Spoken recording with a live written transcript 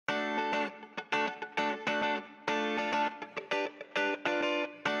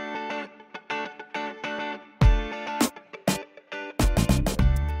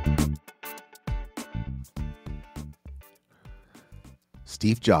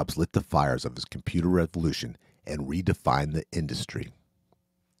Steve Jobs lit the fires of his computer revolution and redefined the industry.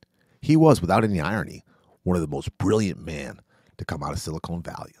 He was, without any irony, one of the most brilliant men to come out of Silicon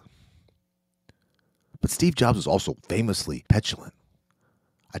Valley. But Steve Jobs was also famously petulant,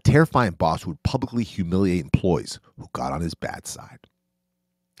 a terrifying boss who would publicly humiliate employees who got on his bad side.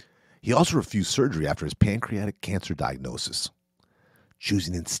 He also refused surgery after his pancreatic cancer diagnosis,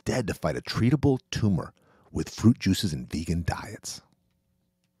 choosing instead to fight a treatable tumor with fruit juices and vegan diets.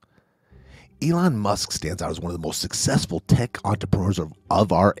 Elon Musk stands out as one of the most successful tech entrepreneurs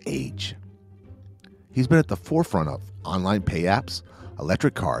of our age. He's been at the forefront of online pay apps,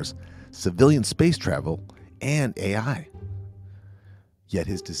 electric cars, civilian space travel, and AI. Yet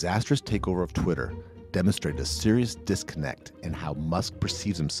his disastrous takeover of Twitter demonstrated a serious disconnect in how Musk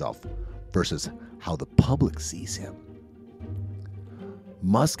perceives himself versus how the public sees him.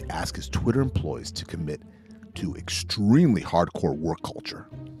 Musk asked his Twitter employees to commit to extremely hardcore work culture.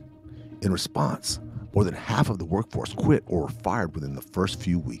 In response, more than half of the workforce quit or were fired within the first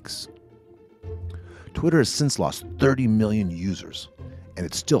few weeks. Twitter has since lost 30 million users, and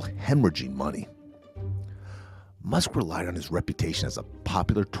it's still hemorrhaging money. Musk relied on his reputation as a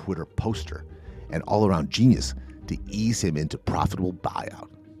popular Twitter poster and all-around genius to ease him into profitable buyout.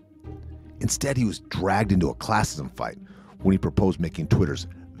 Instead, he was dragged into a classism fight when he proposed making Twitter's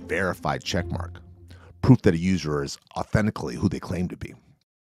verified checkmark, proof that a user is authentically who they claim to be.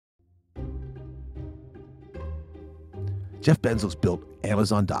 Jeff Bezos built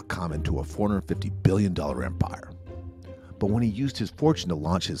Amazon.com into a $450 billion empire. But when he used his fortune to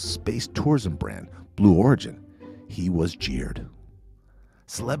launch his space tourism brand, Blue Origin, he was jeered.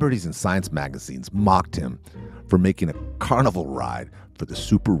 Celebrities and science magazines mocked him for making a carnival ride for the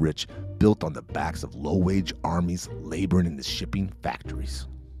super rich built on the backs of low-wage armies laboring in the shipping factories.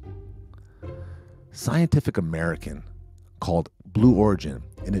 Scientific American called Blue Origin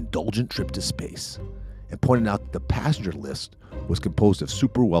an indulgent trip to space and pointed out that the passenger list was composed of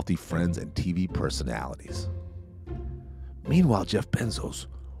super wealthy friends and TV personalities. Meanwhile, Jeff Bezos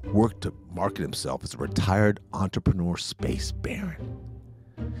worked to market himself as a retired entrepreneur space baron.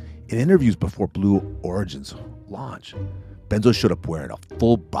 In interviews before Blue Origin's launch, Bezos showed up wearing a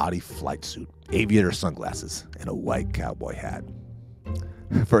full-body flight suit, aviator sunglasses, and a white cowboy hat.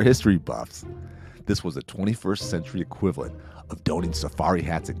 For history buffs, this was the 21st century equivalent of donning safari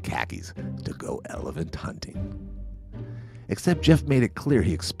hats and khakis to go elephant hunting. Except Jeff made it clear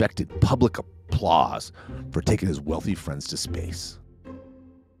he expected public applause for taking his wealthy friends to space.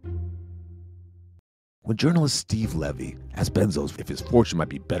 When journalist Steve Levy asked Bezos if his fortune might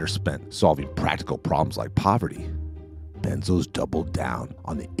be better spent solving practical problems like poverty, Bezos doubled down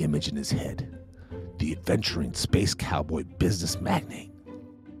on the image in his head, the adventuring space cowboy business magnate.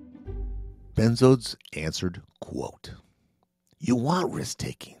 Bezos answered, quote, "You want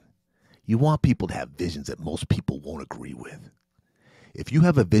risk-taking. You want people to have visions that most people won't agree with. If you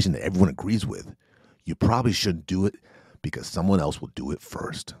have a vision that everyone agrees with, you probably shouldn't do it because someone else will do it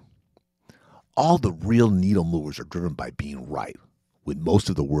first. All the real needle movers are driven by being right, when most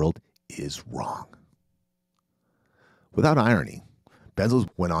of the world is wrong." Without irony, Bezos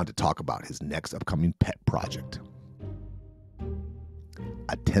went on to talk about his next upcoming pet project.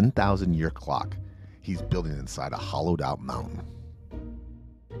 A 10,000-year clock he's building inside a hollowed-out mountain,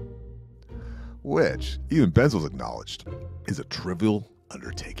 which even Bezos acknowledged is a trivial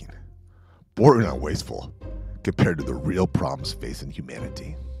undertaking, bordering on wasteful compared to the real problems facing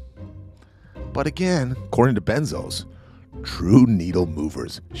humanity. But again, according to Bezos, true needle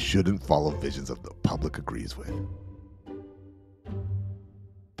movers shouldn't follow visions of the public agrees with.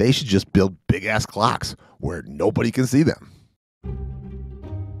 They should just build big-ass clocks where nobody can see them.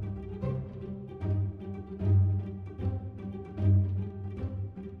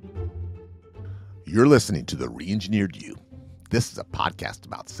 You're listening to The Re-Engineered You. This is a podcast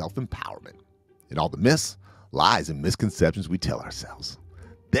about self-empowerment and all the myths, lies, and misconceptions we tell ourselves.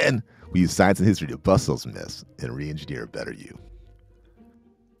 Then we use science and history to bust those myths and re-engineer a better you.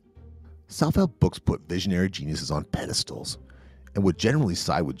 Self-help books put visionary geniuses on pedestals and would generally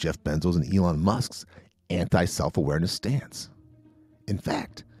side with Jeff Bezos and Elon Musk's anti-self-awareness stance. In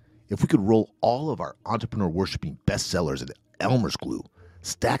fact, if we could roll all of our entrepreneur-worshipping bestsellers into Elmer's glue,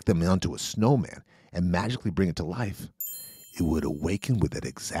 stack them onto a snowman, and magically bring it to life, it would awaken with that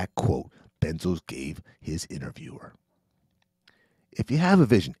exact quote Bezos gave his interviewer. If you have a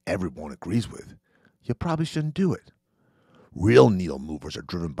vision everyone agrees with, you probably shouldn't do it. Real needle movers are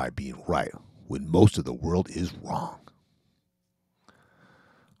driven by being right when most of the world is wrong.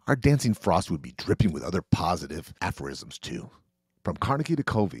 Our dancing frost would be dripping with other positive aphorisms too. From Carnegie to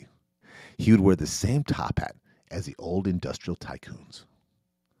Covey, he would wear the same top hat as the old industrial tycoons.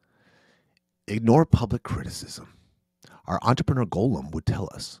 Ignore public criticism. Our entrepreneur golem would tell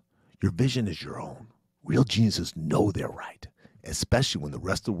us, your vision is your own. Real geniuses know they're right, especially when the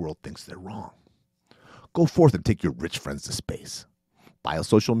rest of the world thinks they're wrong. Go forth and take your rich friends to space. Buy a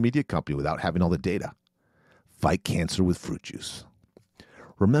social media company without having all the data. Fight cancer with fruit juice.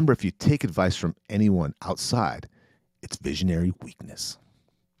 Remember, if you take advice from anyone outside, it's visionary weakness.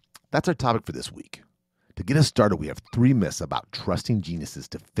 That's our topic for this week. To get us started, we have 3 myths about trusting geniuses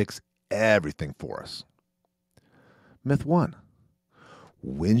to fix everything for us. Myth 1.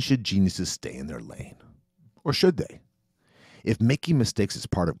 When should geniuses stay in their lane? Or should they? If making mistakes is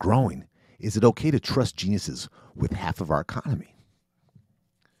part of growing, is it okay to trust geniuses with half of our economy?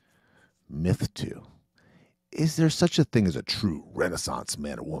 Myth 2. Is there such a thing as a true Renaissance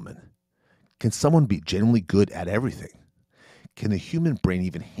man or woman? Can someone be genuinely good at everything? Can the human brain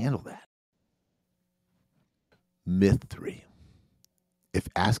even handle that? Myth 3. If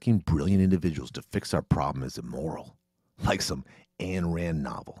asking brilliant individuals to fix our problem is immoral, like some Ayn Rand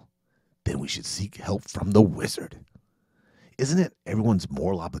novel, then we should seek help from the wizard. Isn't it everyone's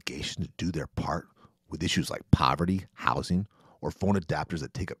moral obligation to do their part with issues like poverty, housing, or phone adapters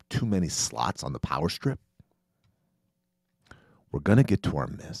that take up too many slots on the power strip? We're going to get to our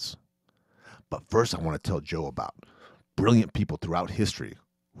myths. But first, I want to tell Joe about brilliant people throughout history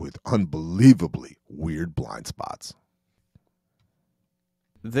with unbelievably weird blind spots.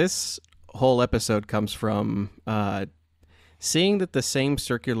 This whole episode comes from seeing that the same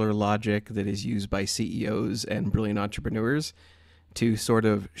circular logic that is used by CEOs and brilliant entrepreneurs to sort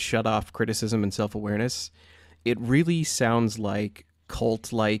of shut off criticism and self-awareness, it really sounds like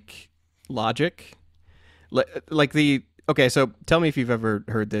cult-like logic. Okay, so tell me if you've ever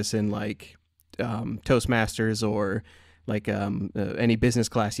heard this in like Toastmasters or like any business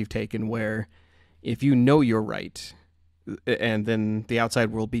class you've taken, where if you know you're right, and then the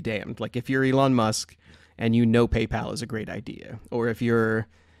outside world be damned. Like if you're Elon Musk and you know PayPal is a great idea, or if you're,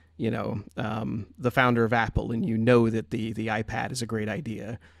 the founder of Apple and you know that the iPad is a great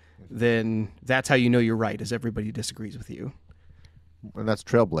idea, then that's how you know you're right, as everybody disagrees with you. And that's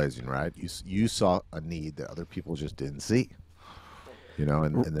trailblazing, right? You saw a need that other people just didn't see,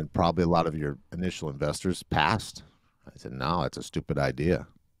 and then probably a lot of your initial investors passed. I said, no, it's a stupid idea.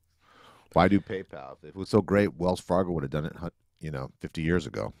 Why do PayPal? If it was so great, Wells Fargo would have done it, 50 years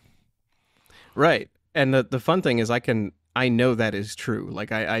ago. Right. And the fun thing is I know that is true.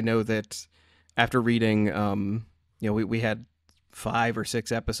 Like I know that after reading, we had 5 or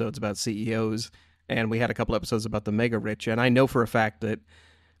 6 episodes about CEOs, and we had a couple episodes about the mega rich. And I know for a fact that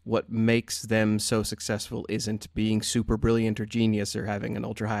what makes them so successful isn't being super brilliant or genius or having an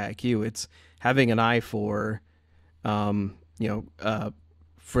ultra high IQ. It's having an eye for, for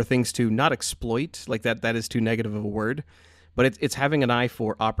things to not exploit, like that is too negative of a word, but it's having an eye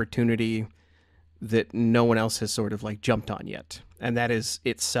for opportunity that no one else has sort of like jumped on yet. And that is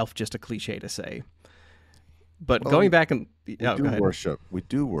itself just a cliche to say. But going back and we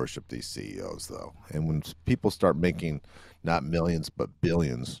do worship these CEOs though. And when people start making not millions but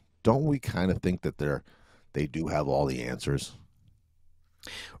billions, don't we kind of think that they do have all the answers?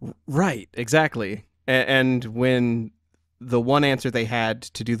 Right, exactly. And when the one answer they had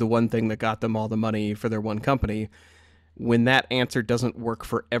to do the one thing that got them all the money for their one company, when that answer doesn't work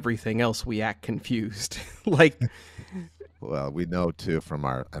for everything else, we act confused. Well, we know too from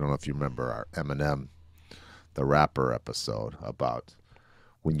I don't know if you remember our Eminem, the rapper episode, about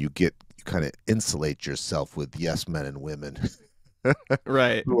when you kind of insulate yourself with yes men and women,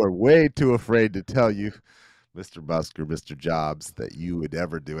 right, who are way too afraid to tell you, Mr. Musk or Mr. Jobs, that you would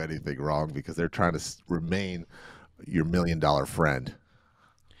ever do anything wrong because they're trying to remain your $1 million friend.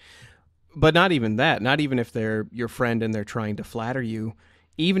 But not even that, not even if they're your friend and they're trying to flatter you.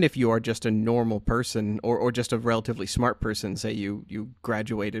 Even if you are just a normal person or just a relatively smart person, say you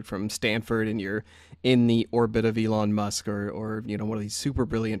graduated from Stanford and you're in the orbit of Elon Musk or one of these super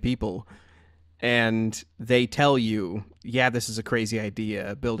brilliant people, and they tell you, yeah, this is a crazy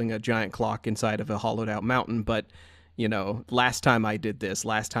idea, building a giant clock inside of a hollowed out mountain, but last time I did this,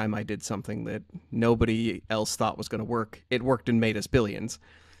 last time I did something that nobody else thought was going to work, it worked and made us billions.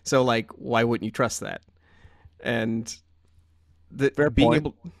 So like, why wouldn't you trust that? And but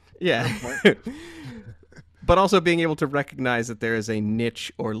also being able to recognize that there is a niche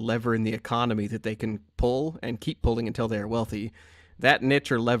or lever in the economy that they can pull and keep pulling until they are wealthy. That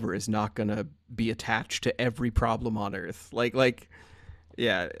niche or lever is not going to be attached to every problem on Earth. It's going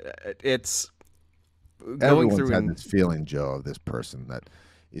Everyone's through had this feeling, Joe, of this person that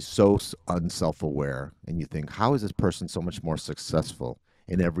is so unself-aware, and you think, how is this person so much more successful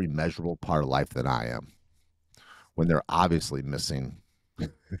in every measurable part of life than I am, when they're obviously missing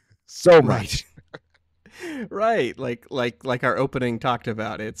So Right. much. Right. Like our opening talked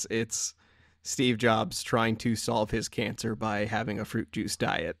about. It's Steve Jobs trying to solve his cancer by having a fruit juice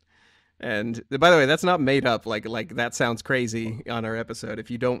diet. And by the way, that's not made up. Like that sounds crazy on our episode.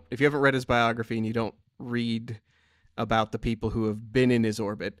 If you haven't read his biography and you don't read about the people who have been in his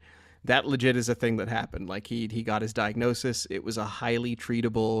orbit, that legit is a thing that happened. Like he got his diagnosis. It was a highly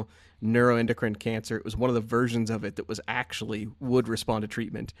treatable neuroendocrine cancer. It was one of the versions of it that was actually would respond to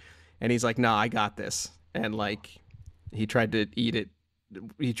treatment. And he's like, "Nah, I got this." And like he tried to eat it.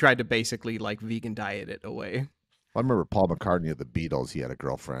 He tried to basically like vegan diet it away. I remember Paul McCartney of the Beatles. He had a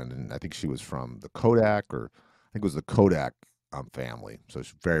girlfriend, and I think she was from the Kodak, or I think it was the Kodak family. So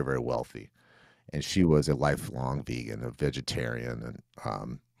she's very, very wealthy, and she was a lifelong vegan, a vegetarian,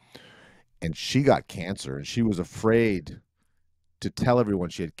 and she got cancer, and she was afraid to tell everyone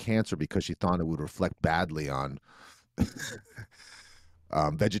she had cancer because she thought it would reflect badly on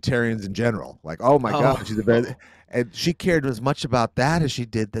vegetarians in general. Like, oh my God, she's a and she cared as much about that as she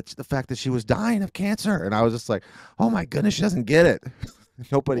did the fact that she was dying of cancer. And I was just like, oh my goodness, she doesn't get it.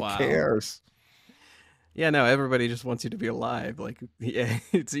 Nobody cares. Yeah, no, everybody just wants you to be alive. Like, yeah,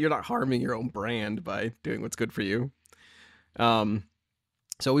 you're not harming your own brand by doing what's good for you.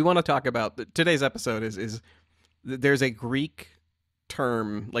 So we want to talk about today's episode is there's a Greek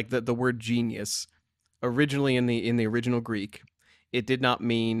term, like the word genius, originally in the original Greek. It did not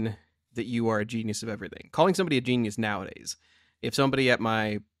mean that you are a genius of everything. Calling somebody a genius nowadays, if somebody at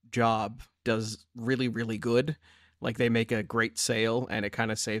my job does really, really good, like they make a great sale and it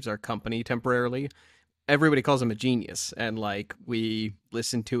kind of saves our company temporarily, everybody calls him a genius. And like we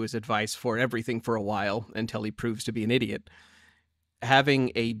listen to his advice for everything for a while until he proves to be an idiot.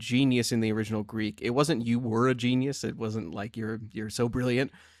 Having a genius in the original Greek, it wasn't you were a genius. It wasn't like you're so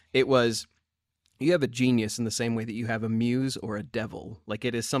brilliant. It was you have a genius in the same way that you have a muse or a devil. Like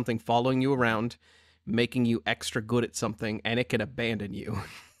it is something following you around, making you extra good at something, and it can abandon you.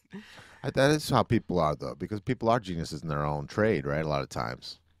 That is how people are, though, because people are geniuses in their own trade, right? A lot of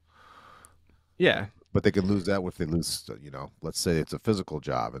times. Yeah. But they can lose that if they lose, let's say it's a physical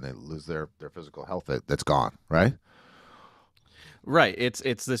job and they lose their physical health, that's gone, right? Right.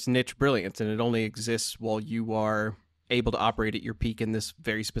 It's this niche brilliance, and it only exists while you are able to operate at your peak in this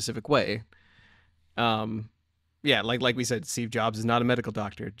very specific way. Yeah, like we said, Steve Jobs is not a medical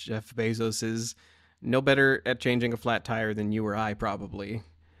doctor. Jeff Bezos is no better at changing a flat tire than you or I probably.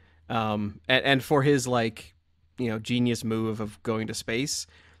 And for his genius move of going to space,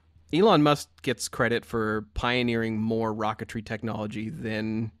 Elon Musk gets credit for pioneering more rocketry technology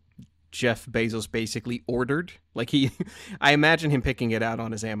than Jeff Bezos basically ordered. Like I imagine him picking it out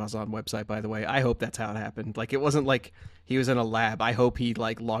on his Amazon website, by the way. I hope that's how it happened. Like it wasn't like he was in a lab. I hope he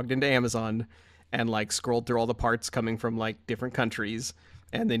logged into Amazon and scrolled through all the parts coming from different countries,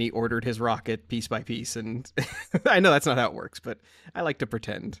 and then he ordered his rocket piece by piece. And I know that's not how it works, but I like to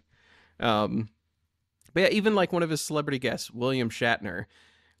pretend. But yeah, even one of his celebrity guests, William Shatner,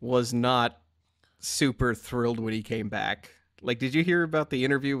 was not super thrilled when he came back. Did you hear about the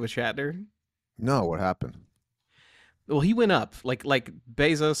interview with Shatner? No, what happened? Well, he went up like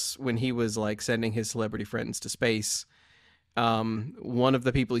Bezos when he was sending his celebrity friends to space. One of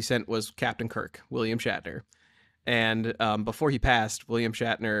the people he sent was Captain Kirk, William Shatner. And before he passed, William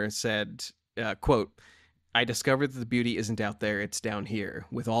Shatner said, quote, "I discovered that the beauty isn't out there, it's down here,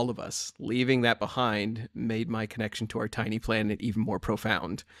 with all of us. Leaving that behind made my connection to our tiny planet even more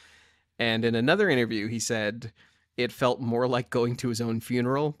profound." And in another interview, he said, it felt more like going to his own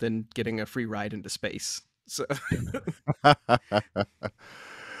funeral than getting a free ride into space. So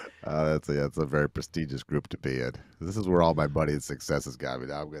that's a very prestigious group to be in. This is where all my money and successes got me.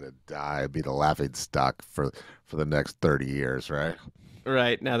 Now I'm gonna die and be the laughing stock for the next 30 years, right?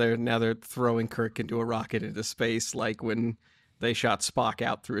 Right. Now they're throwing Kirk into a rocket into space, like when they shot Spock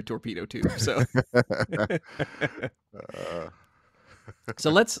out through a torpedo tube. So so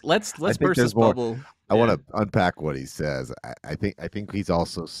let's burst this bubble. I want to unpack what he says. I think he's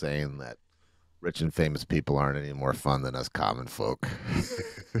also saying that rich and famous people aren't any more fun than us common folk.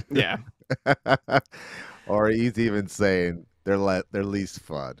 Yeah. Or he's even saying they're least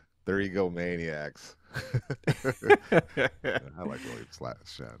fun. They're egomaniacs. I like William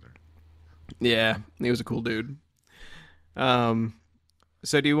Shatner. Yeah, he was a cool dude. So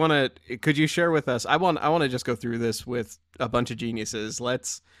could you share with us? I want to just go through this with a bunch of geniuses.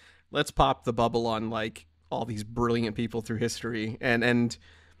 Let's pop the bubble on all these brilliant people through history, and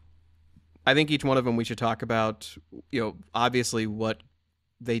I think each one of them we should talk about, obviously what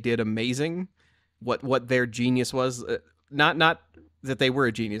they did amazing, what their genius was, not that they were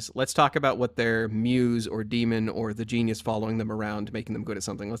a genius. Let's talk about what their muse or demon or the genius following them around, making them good at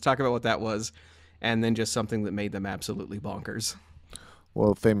something. Let's talk about what that was, and then just something that made them absolutely bonkers.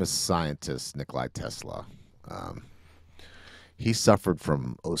 Well, famous scientist Nikolai Tesla, um, he suffered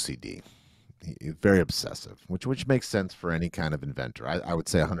from OCD. Very obsessive, which makes sense for any kind of inventor. I would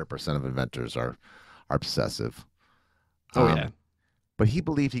say 100% of inventors are obsessive. Oh yeah. Um, but he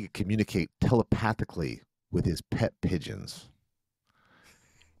believed he could communicate telepathically with his pet pigeons.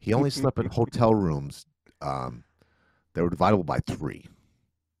 He only slept in hotel rooms um, that were dividable by three.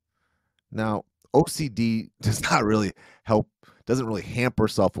 Now, OCD does not really help, doesn't really hamper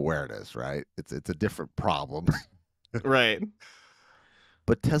self awareness, right? It's a different problem. Right.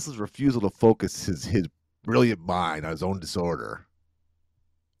 But Tesla's refusal to focus his brilliant mind on his own disorder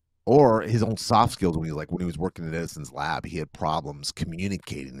or his own soft skills when he was working in Edison's lab, he had problems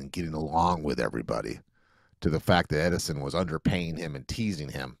communicating and getting along with everybody. To the fact that Edison was underpaying him and teasing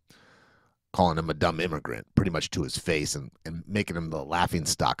him, calling him a dumb immigrant, pretty much to his face, and making him the laughing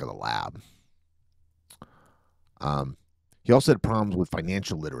stock of the lab. He also had problems with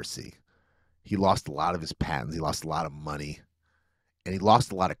financial literacy. He lost a lot of his patents. He lost a lot of money. And he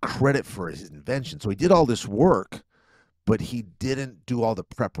lost a lot of credit for his invention. So he did all this work, but he didn't do all the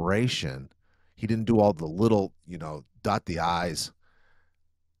preparation. He didn't do all the little, dot the I's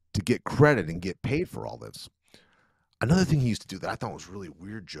to get credit and get paid for all this. Another thing he used to do that I thought was really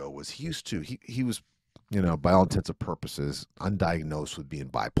weird, Joe, was he was, by all intents and purposes, undiagnosed with being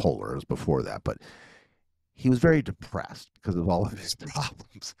bipolar. It was before that, but he was very depressed because of all of his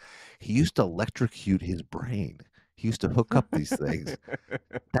problems. He used to electrocute his brain. He used to hook up these things.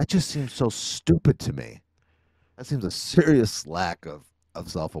 That just seems so stupid to me. That seems a serious lack of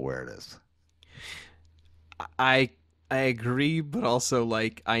self-awareness. I agree, but also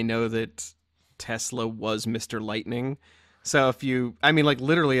like I know that Tesla was Mr. Lightning. So like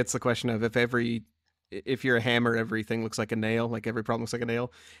literally it's the question of if you're a hammer, everything looks like a nail, like every problem looks like a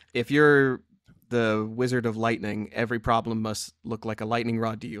nail. If you're the Wizard of Lightning, every problem must look like a lightning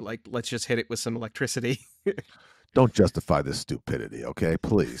rod to you. Like, let's just hit it with some electricity. Don't justify this stupidity, okay?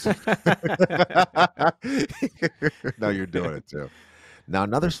 Please. No, you're doing it too. Now,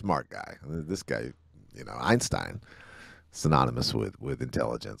 another smart guy, this guy, Einstein, synonymous with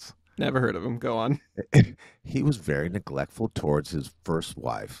intelligence. Never heard of him. Go on. He was very neglectful towards his first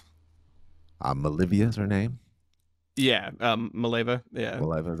wife. Malivia is her name. Yeah, Maleva. Yeah.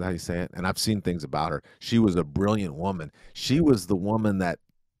 Maleva is how you say it. And I've seen things about her. She was a brilliant woman. She was the woman that,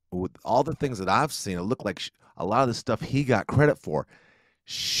 with all the things that I've seen, it looked like a lot of the stuff he got credit for,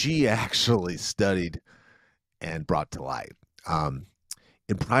 she actually studied and brought to light.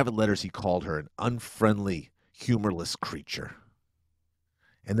 In private letters, he called her an unfriendly, humorless creature.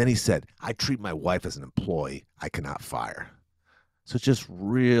 And then he said, I treat my wife as an employee I cannot fire. So it's just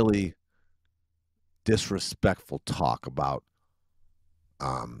really disrespectful talk about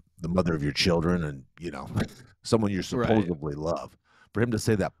the mother of your children and, someone you supposedly love. For him to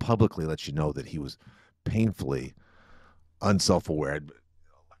say that publicly lets you know that he was painfully unself-aware,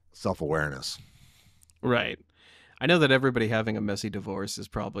 self-awareness. Right. I know that everybody having a messy divorce is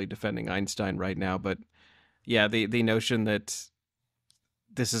probably defending Einstein right now, but yeah, the notion that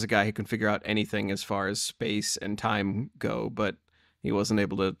this is a guy who can figure out anything as far as space and time go, but he wasn't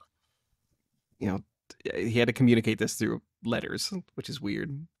able to, he had to communicate this through letters, which is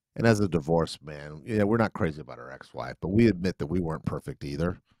weird. And as a divorced man, we're not crazy about our ex-wife, but we admit that we weren't perfect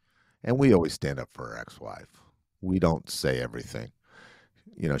either. And we always stand up for our ex-wife. We don't say everything.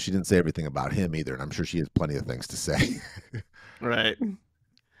 She didn't say everything about him either, and I'm sure she has plenty of things to say. Right.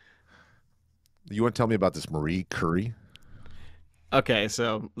 You want to tell me about this Marie Curie? Okay,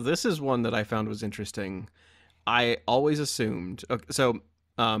 so this is one that I found was interesting. I always assumed. Okay, so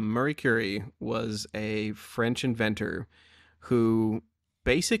Marie Curie was a French inventor who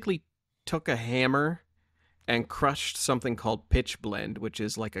basically took a hammer and crushed something called pitch blende, which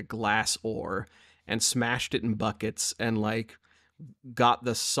is like a glass ore, and smashed it in buckets and like got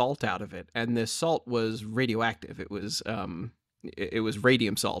the salt out of it. And this salt was radioactive. It was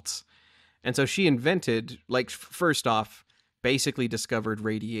radium salts. And so she invented, like, first off, basically discovered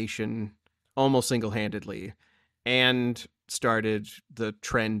radiation almost single-handedly and started the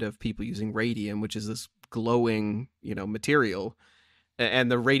trend of people using radium, which is this glowing, material.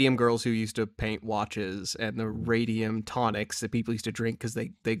 And the radium girls who used to paint watches and the radium tonics that people used to drink because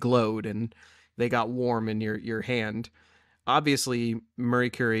they glowed and they got warm in your hand. Obviously,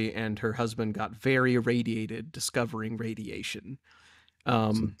 Marie Curie and her husband got very irradiated discovering radiation.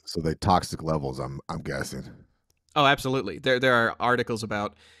 So they toxic levels, I'm guessing. Oh, absolutely. There are articles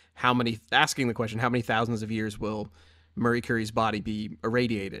about asking the question, how many thousands of years will Marie Curie's body be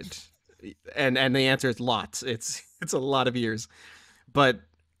irradiated? And the answer is lots. It's a lot of years. But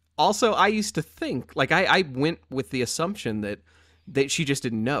also, I used to think, like, I went with the assumption that she just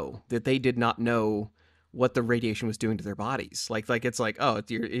didn't know, that they did not know what the radiation was doing to their bodies. Like it's like, oh,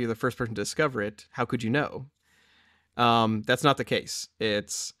 you're the first person to discover it. How could you know? That's not the case.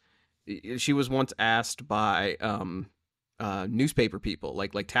 She was once asked by newspaper people,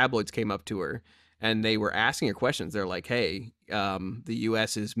 like tabloids came up to her and they were asking her questions. They're like, hey, the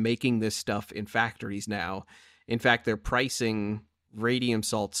U.S. is making this stuff in factories now. In fact, they're pricing radium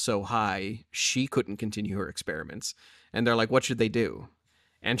salts so high she couldn't continue her experiments. And they're like, what should they do?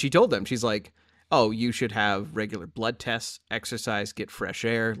 And she told them, she's like, oh, you should have regular blood tests, exercise, get fresh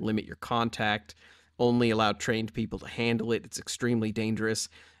air, limit your contact, only allow trained people to handle it. It's extremely dangerous.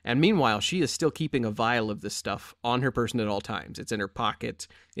 And meanwhile, she is still keeping a vial of this stuff on her person at all times. It's in her pocket.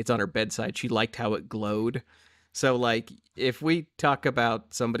 It's on her bedside. She liked how it glowed. So, like, if we talk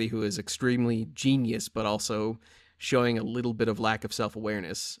about somebody who is extremely genius, but also showing a little bit of lack of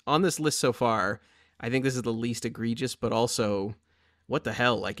self-awareness, on this list so far, I think this is the least egregious, but also, what the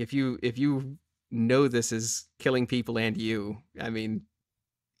hell? Like, if you know this is killing people and you, I mean,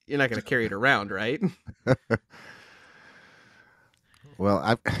 you're not going to carry it around, right?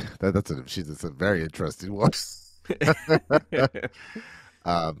 Well, that's a very interesting one.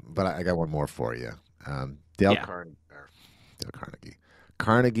 But I got one more for you. Dale Yeah. Carnegie,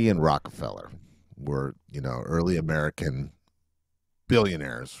 Carnegie and Rockefeller were, early American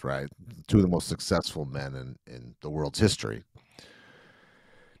billionaires, right? Two of the most successful men in the world's history.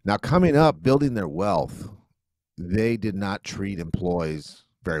 Now, coming up, building their wealth, they did not treat employees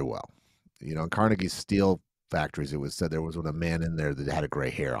very well. In Carnegie's steel factories, it was said there was a man in there that had a gray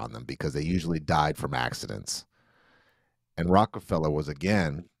hair on them because they usually died from accidents. And Rockefeller was,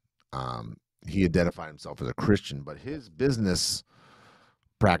 again, he identified himself as a Christian, but his business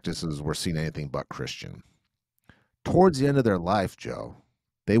practices were seen anything but Christian. Towards the end of their life, Joe,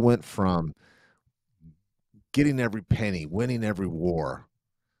 they went from getting every penny, winning every war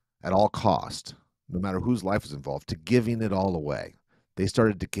at all cost, no matter whose life was involved, to giving it all away. They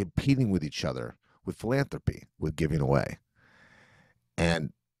started to competing with each other with philanthropy, with giving away.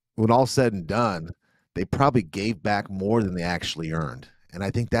 And when all said and done, they probably gave back more than they actually earned. And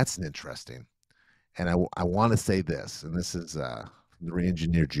I think that's interesting. And I want to say this, and this is the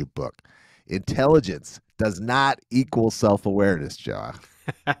Re-Engineered You book. Intelligence does not equal self-awareness, Joe.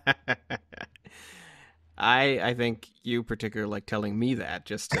 I think you particularly like telling me that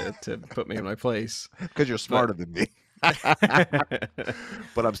just to put me in my place. Because you're smarter than me.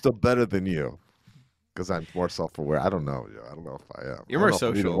 But I'm still better than you. Because I'm more self-aware. I don't know, Joe. I don't know if I am. You're more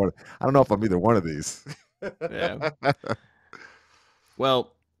social. I don't know if I'm either one of these. Yeah.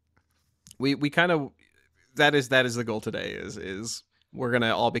 Well, we kind of that is the goal today is we're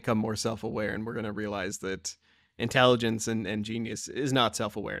gonna all become more self-aware, and we're gonna realize that intelligence and genius is not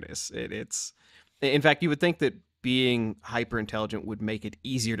self-awareness. It's in fact, you would think that being hyper intelligent would make it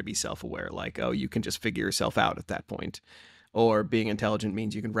easier to be self-aware. Like, oh, you can just figure yourself out at that point. Or being intelligent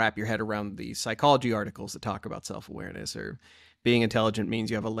means you can wrap your head around the psychology articles that talk about self-awareness. Or being intelligent means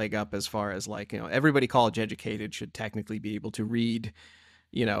you have a leg up as far as, like, everybody college educated should technically be able to read,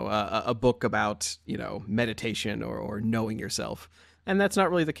 a book about, meditation or knowing yourself. And that's not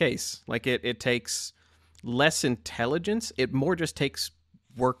really the case. Like, it takes less intelligence. It more just takes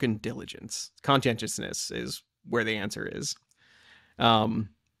work and diligence. Conscientiousness is where the answer is.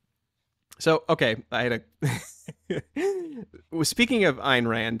 So, okay, I had speaking of Ayn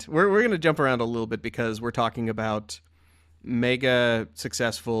Rand, we're going to jump around a little bit because we're talking about mega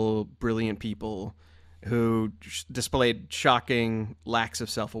successful, brilliant people who displayed shocking lacks of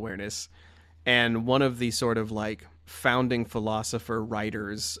self-awareness. And one of the sort of like founding philosopher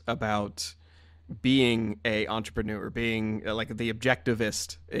writers about being a entrepreneur, being like the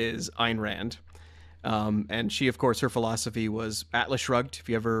objectivist, is Ayn Rand. And she, of course, her philosophy was Atlas Shrugged. If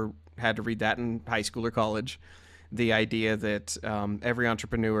you ever had to read that in high school or college, the idea that every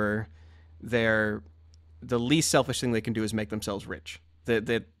entrepreneur, the least selfish thing they can do is make themselves rich. That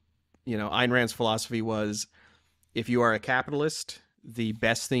Ayn Rand's philosophy was, if you are a capitalist, the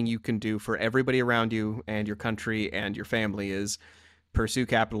best thing you can do for everybody around you and your country and your family is pursue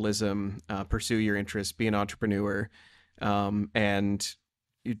capitalism, pursue your interests, be an entrepreneur, and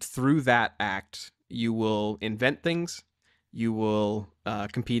through that act, you will invent things. You will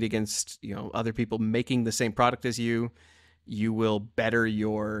compete against other people making the same product as you. You will better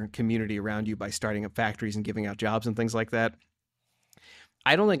your community around you by starting up factories and giving out jobs and things like that.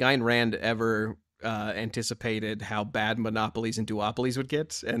 I don't think Ayn Rand ever anticipated how bad monopolies and duopolies would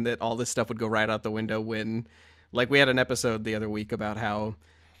get, and that all this stuff would go right out the window when Like we had an episode the other week about how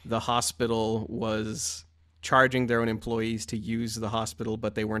the hospital was charging their own employees to use the hospital,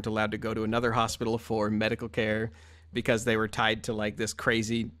 but they weren't allowed to go to another hospital for medical care because they were tied to like this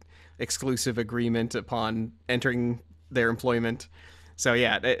crazy exclusive agreement upon entering their employment. So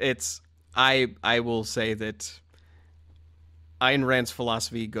yeah, it's I will say that Ayn Rand's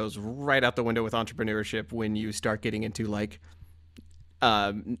philosophy goes right out the window with entrepreneurship when you start getting into like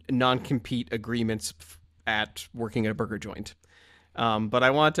non-compete agreements at working at a burger joint. But I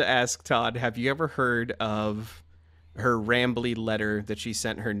want to ask Todd, have you ever heard of her rambly letter that she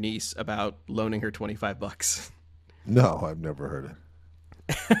sent her niece about loaning her $25? No, I've never heard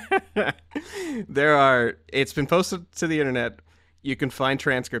it. It's been posted to the internet. You can find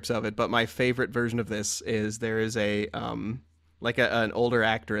transcripts of it, but my favorite version of this is there is an older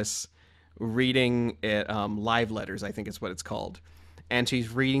actress reading it, live letters, I think is what it's called. And she's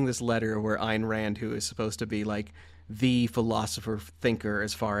reading this letter where Ayn Rand, who is supposed to be like the philosopher thinker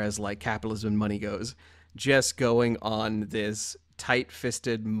as far as like capitalism and money goes, just going on this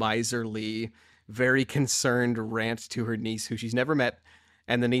tight-fisted, miserly, very concerned rant to her niece who she's never met.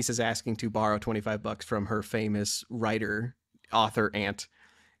 And the niece is asking to borrow $25 from her famous writer, author aunt.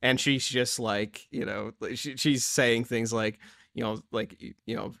 And she's just like, she's saying things like,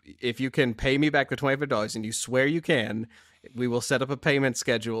 if you can pay me back the $25 and you swear you can, we will set up a payment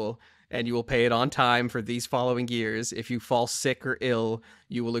schedule and you will pay it on time for these following years. If you fall sick or ill,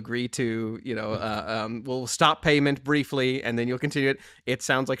 you will agree to, we'll stop payment briefly and then you'll continue it. It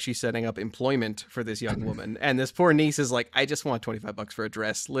sounds like she's setting up employment for this young woman. And this poor niece is like, I just want $25 for a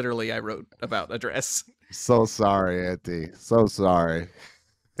dress. Literally, I wrote about a dress. So sorry, Auntie. So sorry.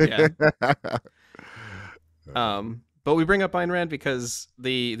 Yeah. But we bring up Ayn Rand because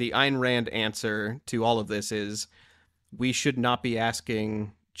the Ayn Rand answer to all of this is we should not be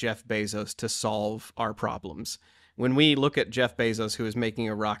asking Jeff Bezos to solve our problems. When we look at Jeff Bezos, who is making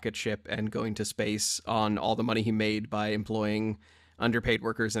a rocket ship and going to space on all the money he made by employing underpaid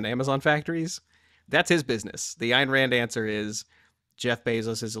workers in Amazon factories, that's his business. The Ayn Rand answer is Jeff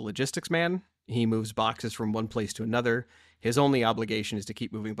Bezos is a logistics man. He moves boxes from one place to another. His only obligation is to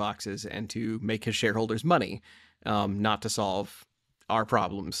keep moving boxes and to make his shareholders money, not to solve our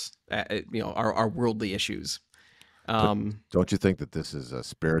problems, our worldly issues. Don't you think that this is a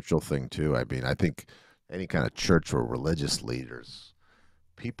spiritual thing too? I mean, I think any kind of church or religious leaders,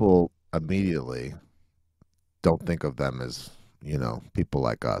 people immediately don't think of them as, people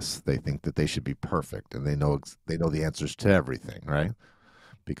like us. They think that they should be perfect and they know the answers to everything, right?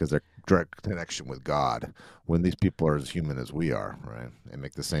 Because they're direct connection with God. When these people are as human as we are, right, and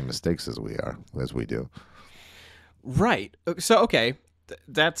make the same mistakes as we do. Right. So okay,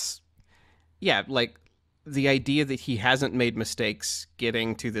 that's like the idea that he hasn't made mistakes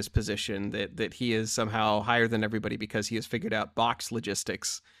getting to this position, that he is somehow higher than everybody because he has figured out box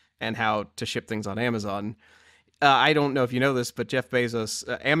logistics and how to ship things on Amazon. I don't know if you know this, but Jeff Bezos,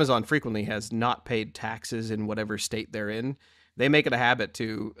 Amazon frequently has not paid taxes in whatever state they're in. They make it a habit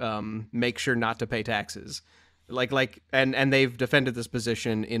to make sure not to pay taxes. And they've defended this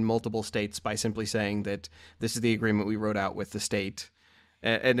position in multiple states by simply saying that this is the agreement we wrote out with the state.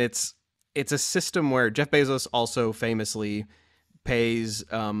 And it's a system where Jeff Bezos also famously pays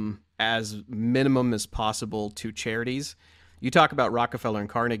as minimum as possible to charities. You talk about Rockefeller and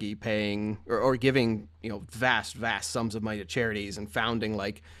Carnegie paying or giving, vast sums of money to charities and founding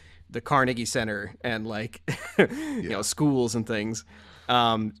like the Carnegie Center and like, schools and things.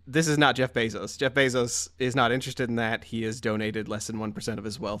 This is not Jeff Bezos. Jeff Bezos is not interested in that. He has donated less than 1% of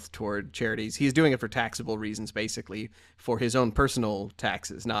his wealth toward charities. He's doing it for taxable reasons, basically, for his own personal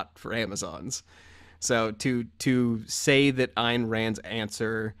taxes, not for Amazon's. So to say that Ayn Rand's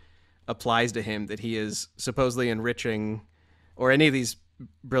answer applies to him, that he is supposedly enriching, or any of these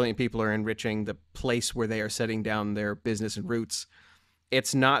brilliant people are enriching the place where they are setting down their business and roots,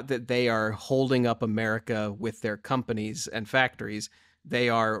 it's not that they are holding up America with their companies and factories. They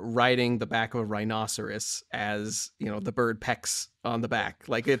are riding the back of a rhinoceros as, the bird pecks on the back.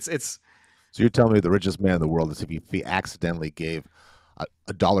 Like it's. So you're telling me the richest man in the world is if he accidentally gave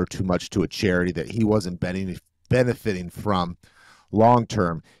a dollar too much to a charity that he wasn't benefiting from long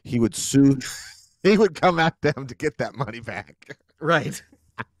term, he would sue. He would come at them to get that money back. Right.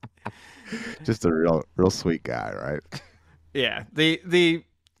 Just a real sweet guy, right? Yeah.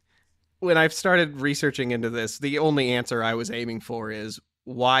 When I've started researching into this, the only answer I was aiming for is,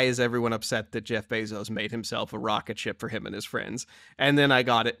 why is everyone upset that Jeff Bezos made himself a rocket ship for him and his friends? And then I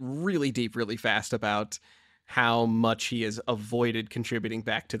got it really deep, really fast about how much he has avoided contributing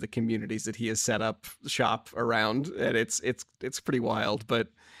back to the communities that he has set up shop around. And it's pretty wild. But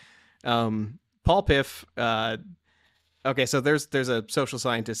Paul Piff. Okay, so there's a social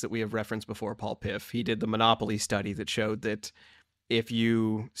scientist that we have referenced before, Paul Piff. He did the Monopoly study that showed that if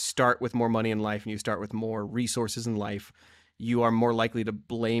you start with more money in life and you start with more resources in life, you are more likely to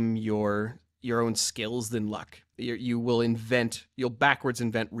blame your own skills than luck. You'll backwards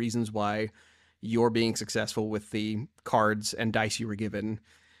invent reasons why you're being successful with the cards and dice you were given.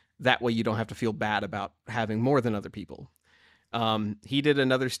 That way you don't have to feel bad about having more than other people. He did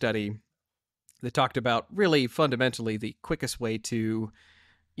another study that talked about really fundamentally the quickest way to,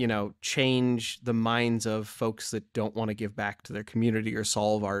 change the minds of folks that don't want to give back to their community or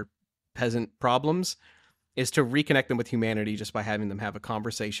solve our peasant problems is to reconnect them with humanity just by having them have a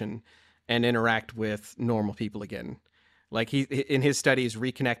conversation and interact with normal people again. Like he, in his studies,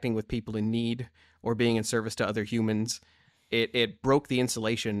 reconnecting with people in need or being in service to other humans, it broke the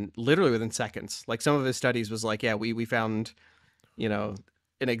insulation literally within seconds. Like some of his studies was like, yeah, we found,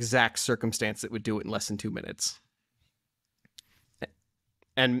 an exact circumstance that would do it in less than 2 minutes.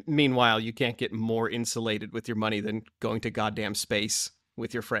 And meanwhile, you can't get more insulated with your money than going to goddamn space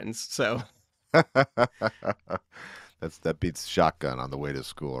with your friends. So That beats shotgun on the way to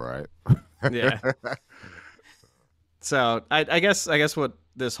school, right? yeah. So I guess what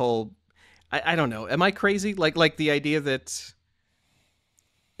this whole I don't know. Am I crazy? Like the idea that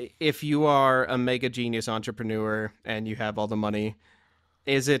if you are a mega genius entrepreneur and you have all the money,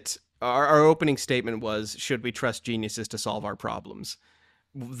 is it our opening statement was, should we trust geniuses to solve our problems?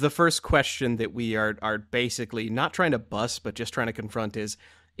 The first question that we are basically not trying to bust, but just trying to confront is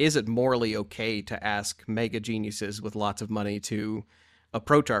it morally okay to ask mega geniuses with lots of money to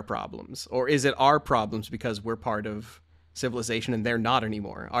approach our problems? Or is it our problems because we're part of civilization and they're not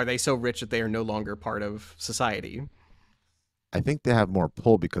anymore? Are they so rich that they are no longer part of society? I think they have more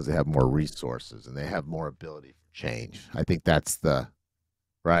pull because they have more resources and they have more ability for change. I think that's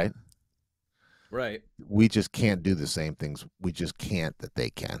right. Right. We just can't do the same things. We just can't that they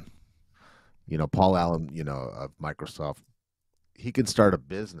can. Paul Allen, of Microsoft, he can start a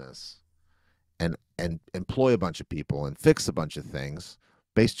business and employ a bunch of people and fix a bunch of things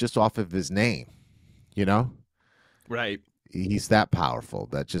based just off of his name. Right. He's that powerful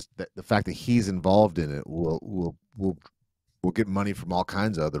that the fact that he's involved in it will get money from all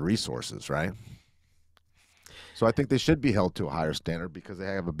kinds of other resources, right? So I think they should be held to a higher standard because they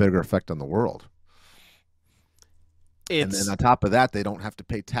have a bigger effect on the world. And then on top of that, they don't have to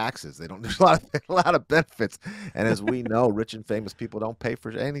pay taxes. There's a lot of benefits. And as we know, rich and famous people don't pay for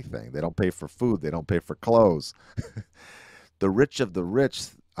anything. They don't pay for food. They don't pay for clothes. The rich of the rich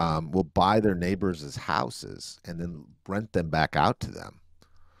will buy their neighbors' houses and then rent them back out to them.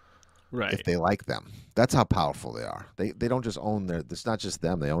 Right. If they like them. That's how powerful they are. They don't just own it's not just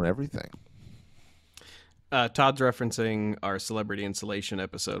them. They own everything. Todd's referencing our celebrity insulation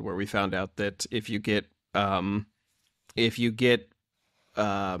episode where we found out that if you get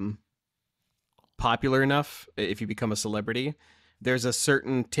popular enough, if you become a celebrity, there's a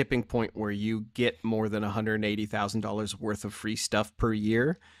certain tipping point where you get more than $180,000 worth of free stuff per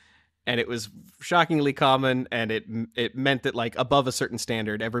year. And it was shockingly common, and it meant that, like, above a certain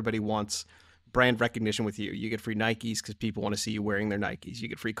standard, everybody wants brand recognition with you. You get free Nikes because people want to see you wearing their Nikes. You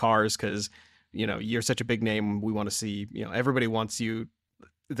get free cars because, you're such a big name. We want to see, everybody wants you.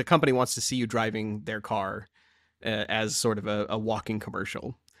 The company wants to see you driving their car as sort of a walking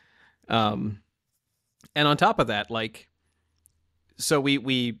commercial. And on top of that, like, so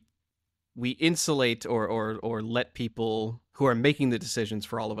we insulate or let people who are making the decisions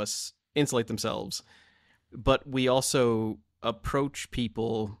for all of us insulate themselves, but we also approach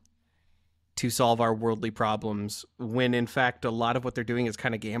people to solve our worldly problems when in fact a lot of what they're doing is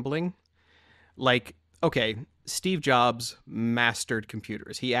kind of gambling. Like, okay, Steve Jobs mastered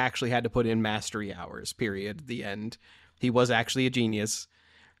computers. He actually had to put in mastery hours, period, the end. He was actually a genius,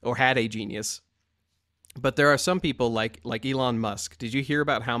 or had a genius. But there are some people like Elon Musk. Did you hear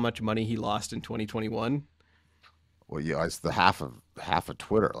about how much money he lost in 2021? Well, yeah, it's the half of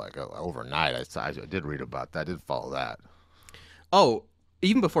Twitter, like overnight. I did read about that. I did follow that. Oh,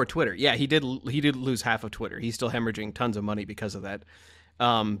 even before Twitter. Yeah, he did lose half of Twitter. He's still hemorrhaging tons of money because of that.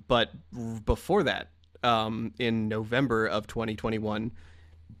 But before that, in November of 2021,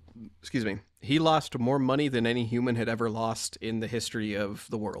 he lost more money than any human had ever lost in the history of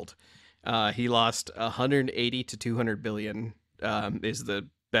the world. He lost 180 to 200 billion, is the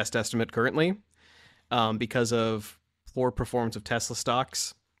best estimate currently, because of poor performance of Tesla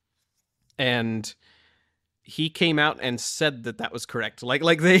stocks. And he came out and said that was correct.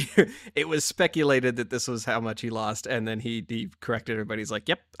 It was speculated that this was how much he lost. And then he corrected everybody. He's like,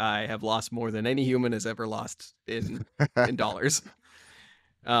 yep, I have lost more than any human has ever lost in dollars.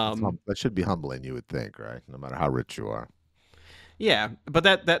 That should be humbling, you would think, right? No matter how rich you are. Yeah, but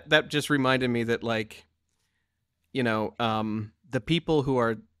that just reminded me that, like, the people who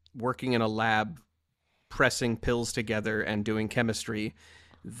are working in a lab pressing pills together and doing chemistry,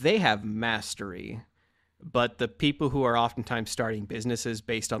 they have mastery. But the people who are oftentimes starting businesses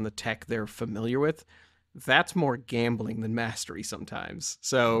based on the tech they're familiar with, that's more gambling than mastery sometimes.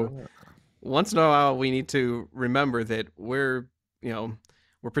 So Uh, once in a while, we need to remember that we're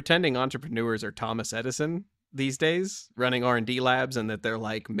pretending entrepreneurs are Thomas Edison these days, running R&D labs, and that they're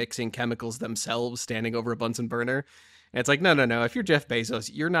like mixing chemicals themselves, standing over a Bunsen burner. And it's like, no, no, no. If you're Jeff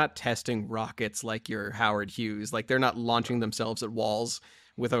Bezos, you're not testing rockets like you're Howard Hughes. Like, they're not launching themselves at walls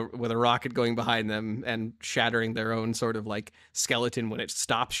with a rocket going behind them and shattering their own sort of like skeleton when it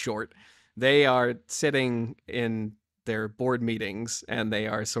stops short. They are sitting in their board meetings and they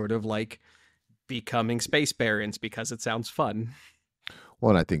are sort of like becoming space barons because it sounds fun.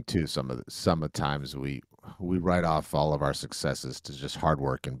 well, and I think too, some of the times we write off all of our successes to just hard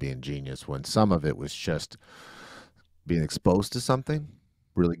work and being genius, when some of it was just being exposed to something,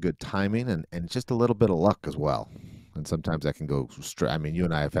 really good timing, and just a little bit of luck as well. And sometimes that can go straight. I mean, you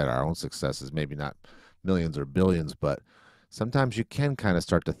and I have had our own successes, maybe not millions or billions, but sometimes you can kind of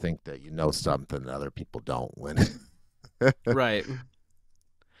start to think that you know something that other people don't when Right.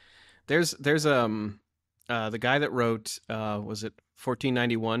 There's the guy that wrote was it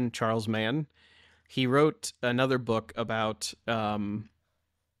 1491, Charles Mann. He wrote another book about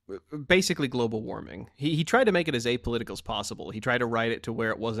basically global warming. He tried to make it as apolitical as possible. He tried to write it to where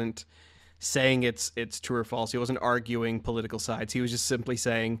it wasn't saying it's true or false. He wasn't arguing political sides. He was just simply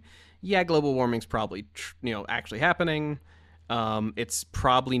saying, yeah, global warming's probably actually happening. It's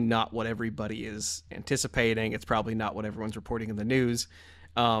probably not what everybody is anticipating. It's probably not what everyone's reporting in the news.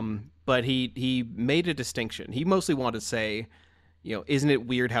 But he made a distinction. He mostly wanted to say, isn't it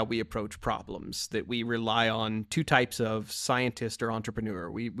weird how we approach problems? That we rely on two types of scientist or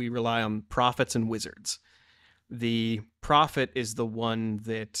entrepreneur. We rely on prophets and wizards. The prophet is the one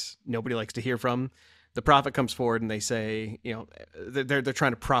that nobody likes to hear from. The prophet comes forward and they say, they're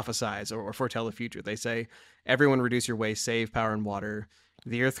trying to prophesize or foretell the future. They say, everyone reduce your waste, save power and water.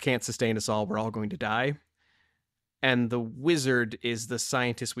 The earth can't sustain us all. We're all going to die. And the wizard is the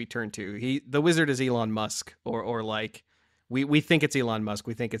scientist we turn to. The wizard is Elon Musk, or like we think it's Elon Musk,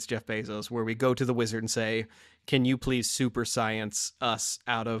 we think it's Jeff Bezos, where we go to the wizard and say, "Can you please super science us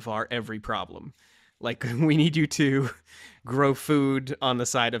out of our every problem? Like, we need you to grow food on the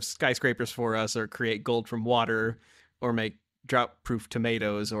side of skyscrapers for us, or create gold from water, or make drought-proof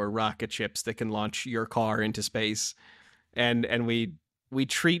tomatoes or rocket ships that can launch your car into space." And we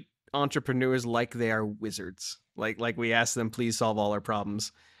treat entrepreneurs like they are wizards. Like we ask them, please solve all our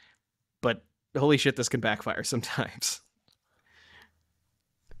problems. But holy shit, this can backfire sometimes.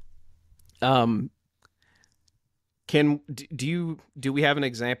 Um, do we have an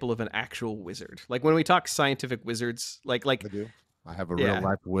example of an actual wizard? Like when we talk scientific wizards, I do. I have a real yeah,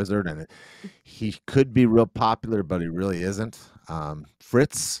 life wizard, and he could be real popular, but he really isn't.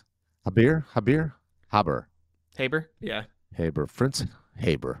 Fritz Haber, Haber, yeah, Fritz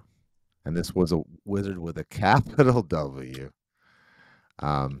Haber, and this was a wizard with a capital W.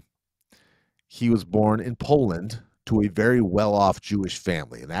 Um, he was born in Poland to a very well-off Jewish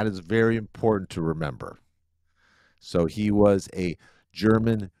family, and that is very important to remember. So he was a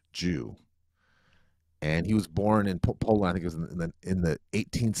German Jew, and he was born in Poland. I think it was in the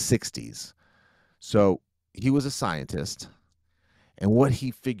 1860s. So he was a scientist, and what he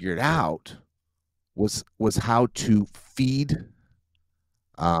figured out was how to feed,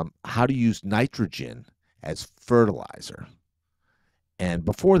 how to use nitrogen as fertilizer. And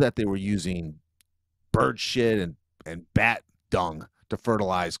before that, they were using bird shit and bat dung to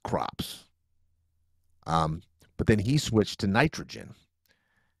fertilize crops. But then he switched to nitrogen,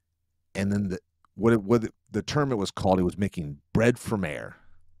 and then the term it was called, it was making bread from air,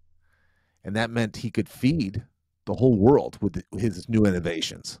 and that meant he could feed the whole world with his new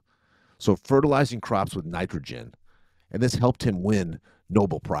innovations. So fertilizing crops with nitrogen, and this helped him win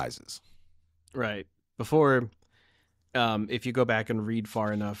Nobel Prizes. right. Before, if you go back and read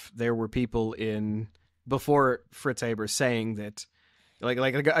far enough, there were people before Fritz Haber saying that,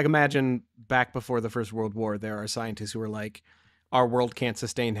 I imagine back before the First World War, there are scientists who are like, our world can't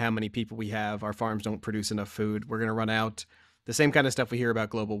sustain how many people we have. Our farms don't produce enough food. We're going to run out. The same kind of stuff we hear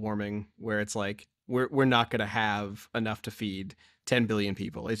about global warming, where it's like, we're not going to have enough to feed 10 billion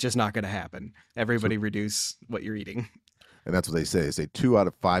people. It's just not going to happen. So, Everybody reduce what you're eating. and that's what they say. They say 2 out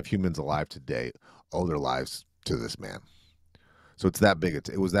of 5 humans alive today owe their lives to this man. So it's that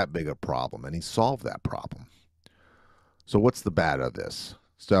it was that big a problem, and he solved that problem. So what's the bad of this?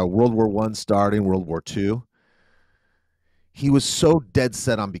 So World War One starting, World War Two. He was so dead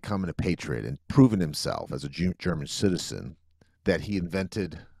set on becoming a patriot and proving himself as a German citizen that he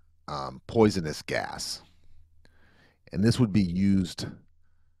invented poisonous gas, and this would be used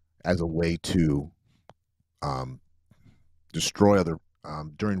as a way to um, destroy other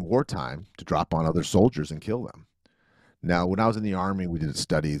during wartime to drop on other soldiers and kill them. Now, when I was in the army, we did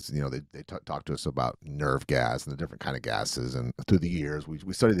studies. They talked to us about nerve gas and the different kind of gases, and through the years,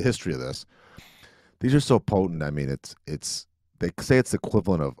 we studied the history of this. These are so potent. I mean, it's they say it's the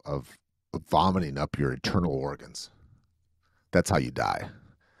equivalent of vomiting up your internal organs. That's how you die.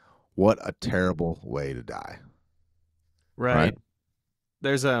 What a terrible way to die, right? Right.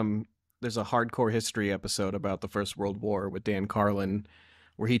 There's a hardcore history episode about the First World War with Dan Carlin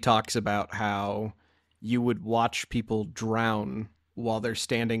where he talks about how you would watch people drown while they're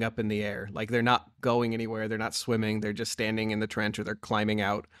standing up in the air. Like they're not going anywhere, they're not swimming, they're just standing in the trench or they're climbing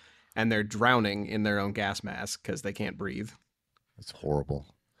out and they're drowning in their own gas mask because they can't breathe. It's horrible.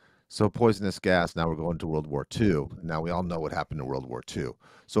 So poisonous gas. Now we're going to World War II. Now we all know what happened in World War II.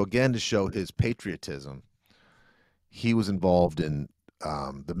 So again, to show his patriotism, he was involved in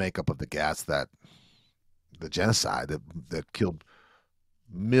the makeup of the gas the genocide that killed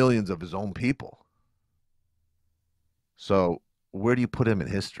millions of his own people. So where do you put him in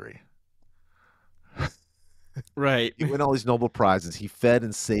history? Right. He won all these Nobel Prizes. He fed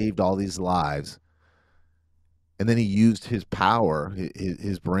and saved all these lives. And then he used his power,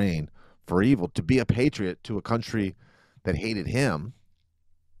 his brain, for evil to be a patriot to a country that hated him.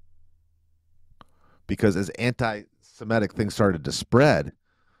 Because as anti-Semitic things started to spread,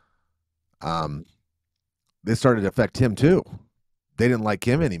 they started to affect him too. They didn't like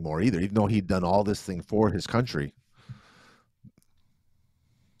him anymore either, even though he'd done all this thing for his country.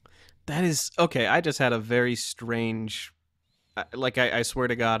 That is okay. I just had a very strange, like, I swear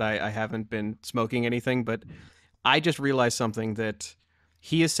to God, I haven't been smoking anything, but I just realized something that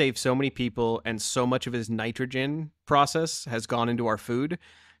he has saved so many people and so much of his nitrogen process has gone into our food.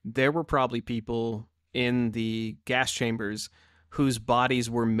 There were probably people in the gas chambers whose bodies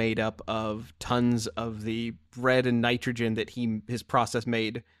were made up of tons of the bread and nitrogen that his process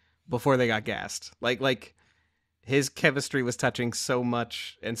made before they got gassed. Like his chemistry was touching so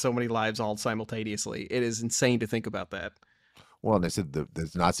much and so many lives all simultaneously. It is insane to think about that. Well, and they said the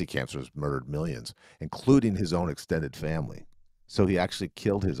Nazi cancers murdered millions, including his own extended family. So he actually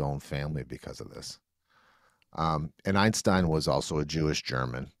killed his own family because of this. And Einstein was also a Jewish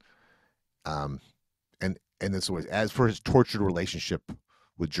German. And this was, as for his tortured relationship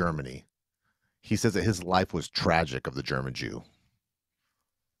with Germany, he says that his life was tragic of the German Jew,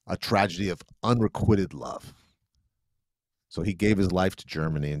 a tragedy of unrequited love. So he gave his life to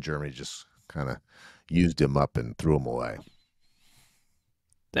Germany, and Germany just kind of used him up and threw him away.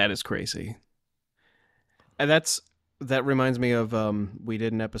 That is crazy. And that reminds me of we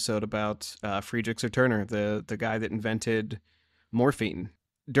did an episode about Friedrich Turner, the guy that invented morphine.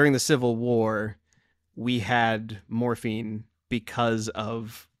 During the Civil War, we had morphine because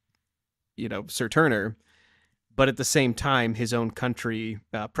of Sir Turner, but at the same time, his own country,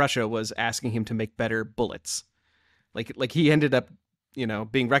 Prussia, was asking him to make better bullets. Like he ended up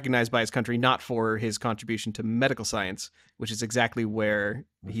being recognized by his country not for his contribution to medical science, which is exactly where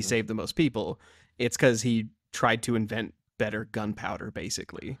he saved the most people. It's because he tried to invent better gunpowder,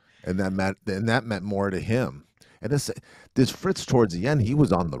 basically. And that meant more to him. And this Fritz, towards the end, he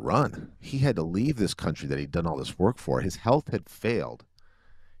was on the run. He had to leave this country that he'd done all this work for. His health had failed.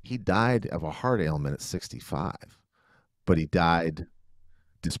 He died of a heart ailment at 65, but he died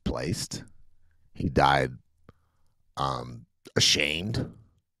displaced. He died ashamed.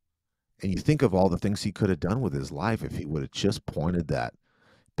 And you think of all the things he could have done with his life if he would have just pointed that,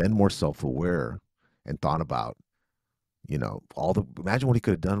 been more self-aware, and thought about, imagine what he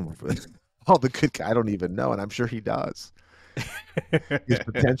could have done with all the good. I don't even know, and I'm sure he does. His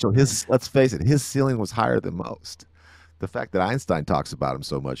potential, let's face it, his ceiling was higher than most. The fact that Einstein talks about him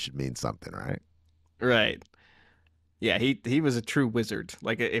so much should mean something, right? Right. Yeah, he was a true wizard.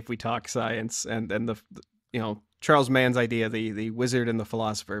 Like if we talk science and the Charles Mann's idea, the wizard and the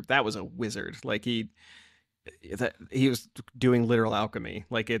philosopher, that was a wizard. Like he was doing literal alchemy.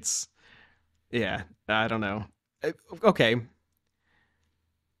 Like yeah, I don't know. Okay.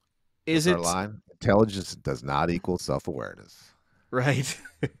 Is it our line? Intelligence does not equal self-awareness. Right.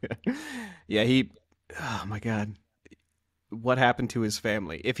 Yeah, oh my God. What happened to his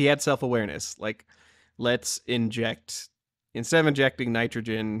family? If he had self-awareness, like instead of injecting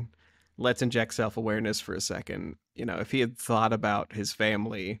nitrogen, let's inject self-awareness for a second. If he had thought about his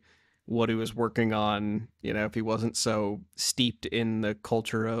family what he was working on, if he wasn't so steeped in the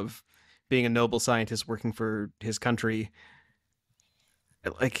culture of being a noble scientist working for his country.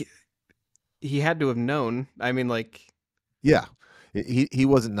 Like, he had to have known. I mean, like, Yeah, he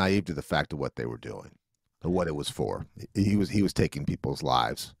wasn't naive to the fact of what they were doing, or what it was for. He was taking people's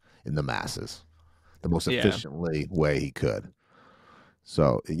lives in the masses, the most yeah. efficiently way he could.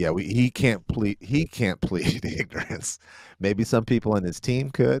 So yeah, he can't plead ignorance. Maybe some people on his team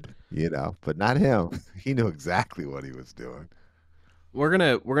could, but not him. He knew exactly what he was doing. We're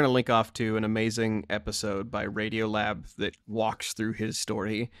gonna link off to an amazing episode by Radiolab that walks through his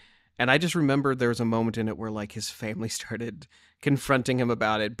story. And I just remember there was a moment in it where like his family started confronting him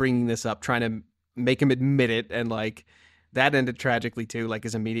about it, bringing this up, trying to make him admit it, and like that ended tragically too. Like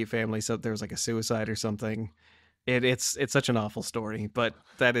his immediate family said there was like a suicide or something. It's such an awful story, but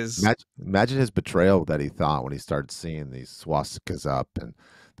that is Imagine his betrayal that he thought when he started seeing these swastikas up and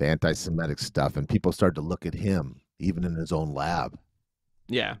the anti-Semitic stuff, and people started to look at him, even in his own lab.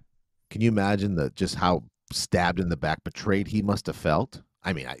 yeah. Can you imagine just how stabbed in the back, betrayed he must have felt?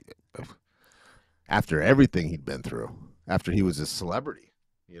 I mean, after everything he'd been through, after he was a celebrity,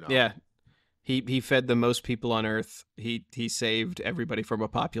 you know. Yeah. He fed the most people on Earth. He saved everybody from a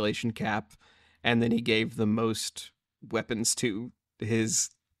population cap, and then he gave the most weapons to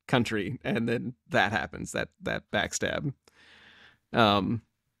his country, and then that happens, that backstab. Um,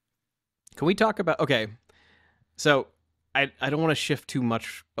 can we talk about okay? So I don't want to shift too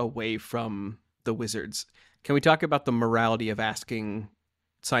much away from the wizards. Can we talk about the morality of asking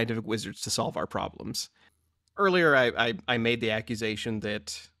scientific wizards to solve our problems? Earlier, I made the accusation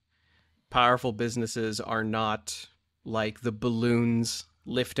that powerful businesses are not like the balloons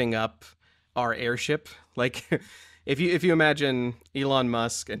lifting up our airship. Like if you imagine Elon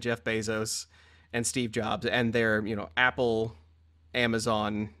Musk and Jeff Bezos and Steve Jobs and their, Apple,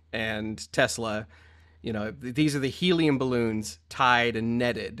 Amazon and Tesla, these are the helium balloons tied and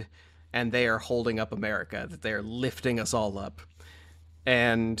netted, and they are holding up America, that they're lifting us all up.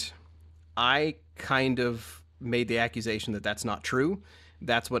 And I kind of made the accusation that that's not true.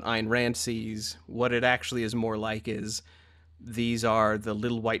 That's what Ayn Rand sees. What it actually is more like is these are the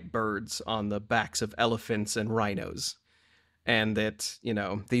little white birds on the backs of elephants and rhinos. And that,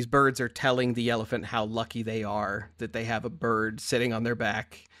 these birds are telling the elephant how lucky they are that they have a bird sitting on their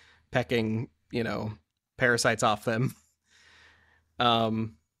back, pecking, parasites off them.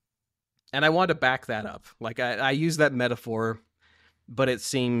 Um, and I want to back that up. Like I use that metaphor, but it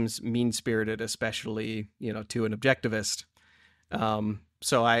seems mean spirited, especially, to an objectivist.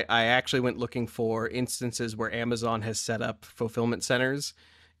 So I actually went looking for instances where Amazon has set up fulfillment centers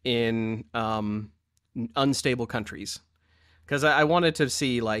in unstable countries. Because I wanted to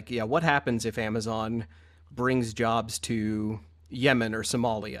see, like, yeah, what happens if Amazon brings jobs to Yemen or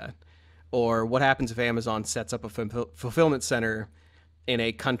Somalia? Or what happens if Amazon sets up a fulfillment center in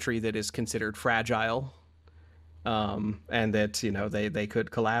a country that is considered fragile, and that they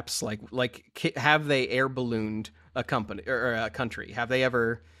could collapse? Like have they air ballooned a company or a country? Have they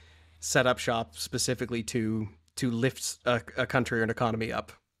ever set up shop specifically to lift a country or an economy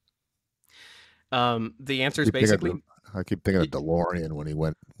up? The answer is basically I keep thinking of DeLorean when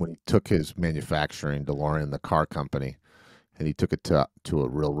he took his manufacturing DeLorean, the car company, and he took it to a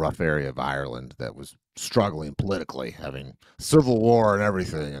real rough area of Ireland that was struggling politically, having civil war and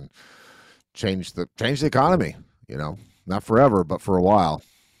everything, and changed the economy. Not forever, but for a while.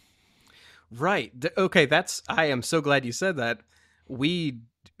 right. Okay, I am so glad you said that. We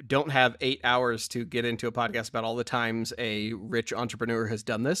don't have 8 hours to get into a podcast about all the times a rich entrepreneur has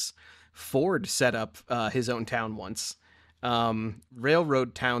done this. Ford set up his own town once.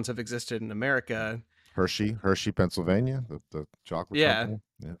 Railroad towns have existed in America. Hershey, Pennsylvania, the chocolate Yeah. company.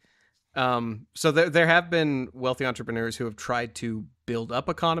 Yeah. So there have been wealthy entrepreneurs who have tried to build up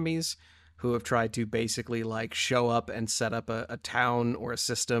economies, who have tried to basically like show up and set up a town or a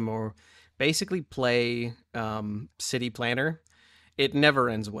system, or basically play city planner. It never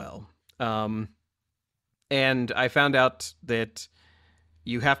ends well. And I found out that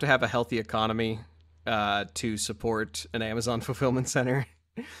you have to have a healthy economy to support an Amazon fulfillment center.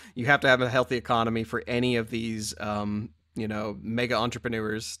 You have to have a healthy economy for any of these, mega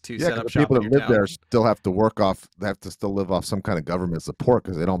entrepreneurs to Yeah, set 'cause up the shop people in that your live town. there still have to work off. They have to still live off some kind of government support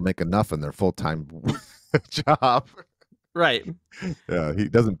because they don't make enough in their full time job. Right. Yeah, he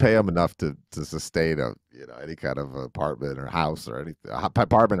doesn't pay them enough to sustain any kind of apartment or house or anything,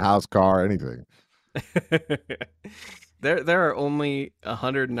 apartment, house, car, anything. There are only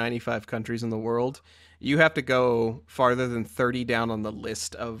 195 countries in the world. You have to go farther than 30 down on the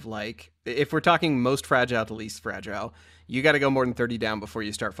list of like if we're talking most fragile to least fragile, you got to go more than 30 down before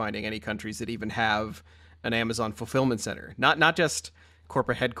you start finding any countries that even have an Amazon fulfillment center. Not just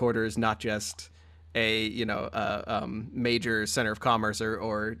corporate headquarters, not just a major center of commerce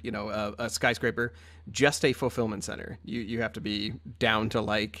or a skyscraper, just a fulfillment center. You have to be down to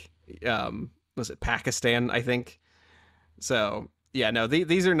like was it Pakistan, I think. So yeah, no,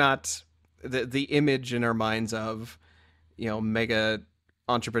 these are not the image in our minds of mega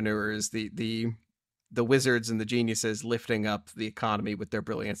entrepreneurs, the wizards and the geniuses lifting up the economy with their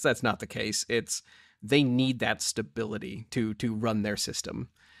brilliance. That's not the case. It's they need that stability to run their system,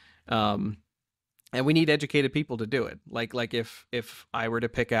 and we need educated people to do it. Like if I were to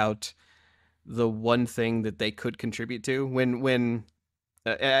pick out the one thing that they could contribute to, when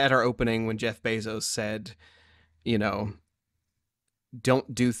at our opening, when Jeff Bezos said, you know,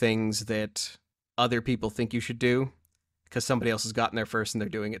 don't do things that other people think you should do because somebody else has gotten there first and they're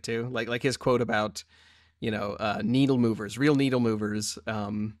doing it too. Like his quote about, needle movers, real needle movers,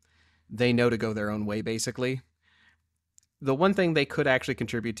 they know to go their own way, basically. The one thing they could actually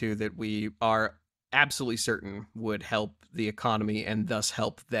contribute to that we are absolutely certain would help the economy and thus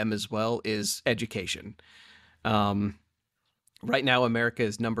help them as well is education. Right now, America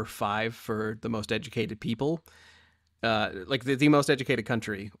is number 5 for the most educated people. Like the most educated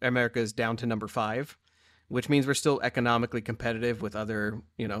country, America is down to number 5, which means we're still economically competitive with other,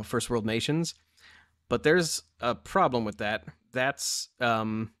 first world nations. But there's a problem with that. That's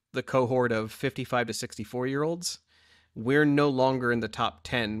the cohort of 55 to 64-year-olds. We're no longer in the top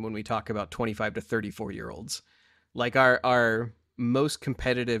 10 when we talk about 25 to 34-year-olds. Like our most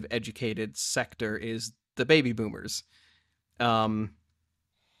competitive educated sector is the baby boomers.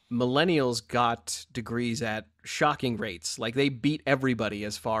 Millennials got degrees at shocking rates. Like they beat everybody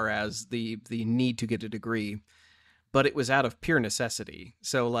as far as the need to get a degree, but it was out of pure necessity.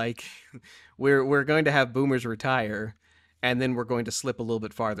 So like we're going to have boomers retire, and then we're going to slip a little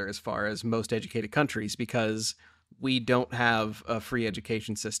bit farther as far as most educated countries because we don't have a free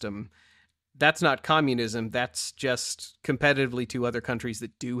education system. That's not communism. That's just competitively to other countries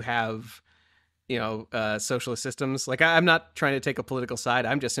that do have socialist systems. Like I'm not trying to take a political side.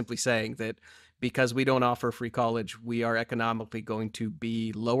 I'm just simply saying that because we don't offer free college, we are economically going to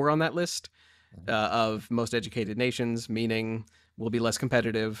be lower on that list of most educated nations, meaning we'll be less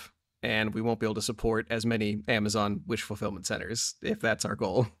competitive and we won't be able to support as many Amazon wish fulfillment centers if that's our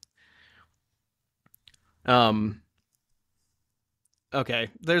goal. Okay,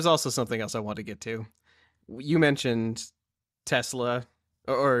 there's also something else I want to get to. You mentioned Tesla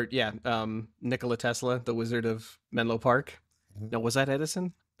Nikola Tesla, the Wizard of Menlo Park. No, was that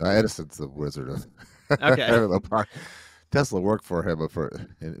Edison? Edison's the wizard of Okay. Menlo Park. Tesla worked for him, but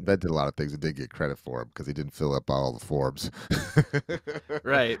invented a lot of things and didn't get credit for him because he didn't fill up all the forms.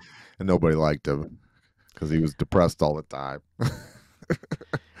 Right. And nobody liked him because he was depressed all the time.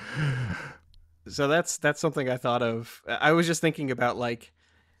 So that's something I thought of. I was just thinking about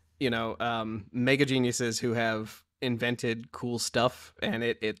mega geniuses who have invented cool stuff and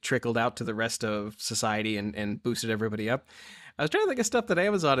it trickled out to the rest of society and boosted everybody up. I was trying to think of stuff that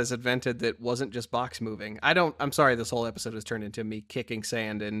Amazon has invented that wasn't just box moving. I'm sorry this whole episode has turned into me kicking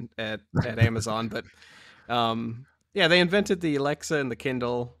sand at Amazon, but they invented the Alexa and the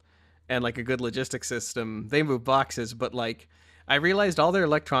Kindle and like a good logistics system. They move boxes, but like I realized all their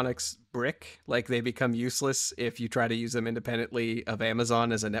electronics brick, like they become useless if you try to use them independently of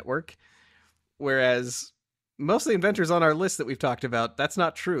Amazon as a network. Whereas most of the inventors on our list that we've talked about, that's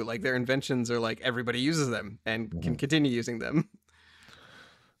not true. Like their inventions are like everybody uses them and can continue using them.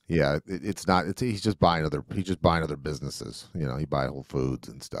 Yeah, it's not. He's just buying other. He's just buying other businesses. He buy Whole Foods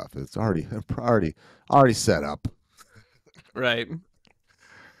and stuff. It's already set up. Right.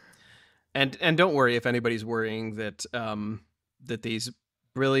 And don't worry if anybody's worrying that that these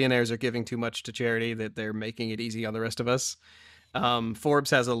billionaires are giving too much to charity, that they're making it easy on the rest of us. Forbes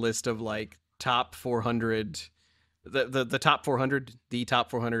has a list of like top 400, the top 400, the top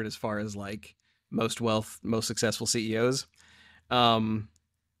 400 as far as like most wealth, most successful CEOs.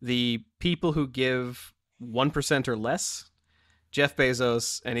 The people who give 1% or less, Jeff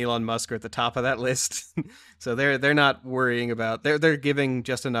Bezos and Elon Musk are at the top of that list. So they're not worrying about, they're giving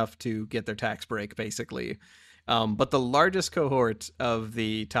just enough to get their tax break basically. But the largest cohort of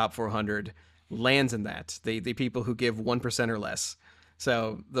the top 400 lands in that, the people who give 1% or less.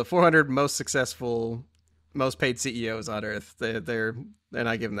 So the 400 most successful, most paid CEOs on earth, they're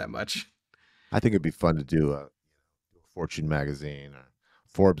not giving that much. I think it'd be fun to do a Fortune magazine or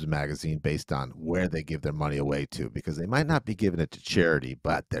Forbes magazine based on where they give their money away to, because they might not be giving it to charity,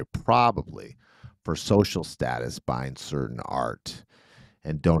 but they're probably for social status buying certain art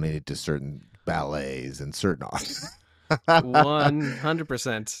and donating to certain ballets and certain art.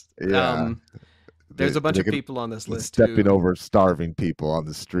 100%. Yeah. There's a bunch of They people on this list stepping who, over starving people on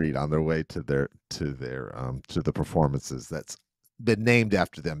the street on their way to the performances that's been named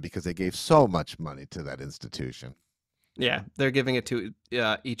after them because they gave so much money to that institution. yeah, they're giving it to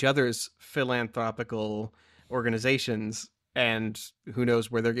each other's philanthropical organizations, and who knows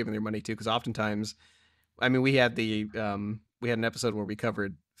where they're giving their money to? Because oftentimes, I mean, we had an episode where we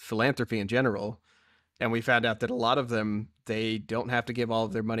covered philanthropy in general, and we found out that a lot of them, they don't have to give all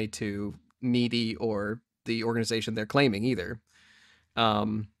of their money to needy or the organization they're claiming either.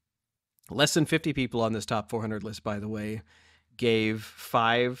 Um, Less than 50 people on this top 400 list, by the way, gave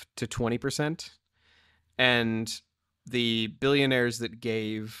 5 to 20%, and the billionaires that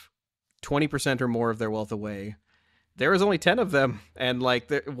gave 20% or more of their wealth away, there was only 10 of them, and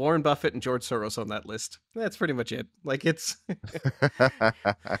like Warren Buffett and George Soros on that list. That's pretty much it. Like it's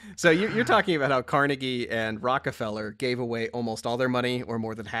so you're talking about how Carnegie and Rockefeller gave away almost all their money, or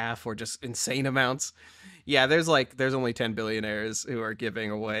more than half, or just insane amounts. Yeah, there's only 10 billionaires who are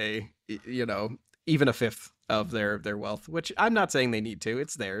giving away, even a fifth of their wealth, which I'm not saying they need to.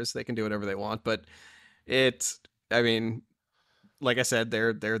 It's theirs. They can do whatever they want, but I mean, like I said,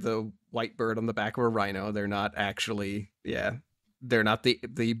 they're the white bird on the back of a rhino. They're not actually, they're not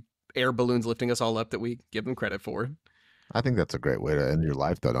the air balloons lifting us all up that we give them credit for. I think that's a great way to end your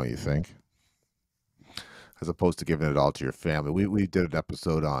life, though, don't you think? As opposed to giving it all to your family. We did an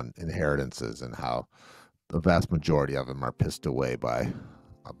episode on inheritances and how the vast majority of them are pissed away by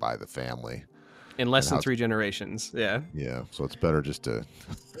the family. In less than 3 generations, yeah. Yeah, so it's better just to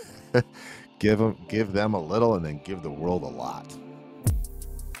give them a little and then give the world a lot.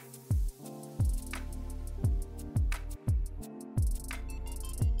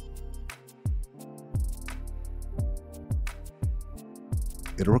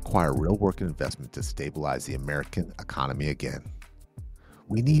 It'll require real work and investment to stabilize the American economy again.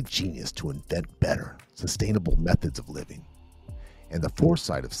 We need genius to invent better, sustainable methods of living, and the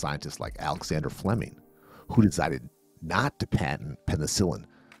foresight of scientists like Alexander Fleming, who decided not to patent penicillin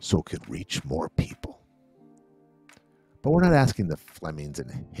so it could reach more people. But we're not asking the Flemings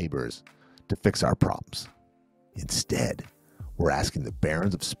and Habers to fix our problems. Instead, we're asking the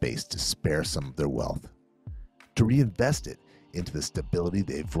barons of space to spare some of their wealth, to reinvest it into the stability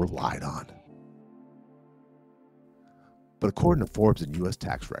they've relied on. But according to Forbes and U.S.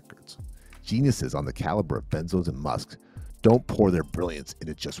 tax records, geniuses on the caliber of Bezos and Musk don't pour their brilliance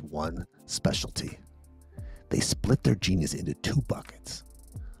into just one specialty. They split their genius into 2 buckets: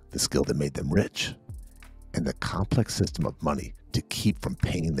 the skill that made them rich, and the complex system of money to keep from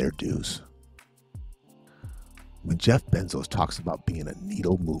paying their dues. When Jeff Bezos talks about being a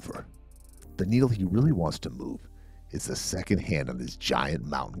needle mover, the needle he really wants to move is the second hand on his giant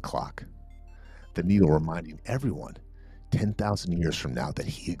mountain clock. The needle reminding everyone 10,000 years from now that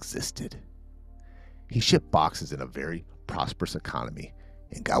he existed. He shipped boxes in a very prosperous economy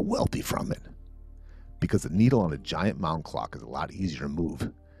and got wealthy from it, because the needle on a giant mountain clock is a lot easier to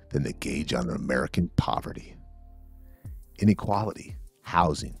move than the gauge on American poverty. Inequality,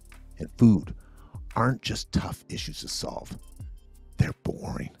 housing, and food aren't just tough issues to solve. They're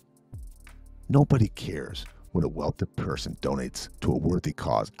boring. Nobody cares when a wealthy person donates to a worthy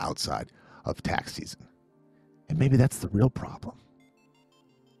cause outside of tax season. And maybe that's the real problem.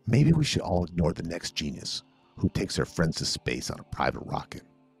 Maybe we should all ignore the next genius who takes their friends to space on a private rocket,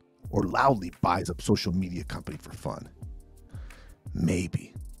 or loudly buys up social media company for fun.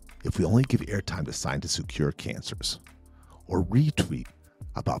 Maybe if we only give airtime to scientists who cure cancers, or retweet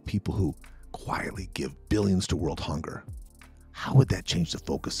about people who quietly give billions to world hunger, how would that change the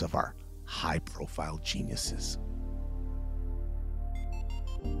focus of our high-profile geniuses?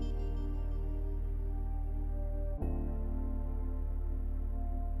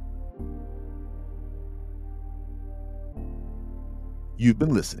 You've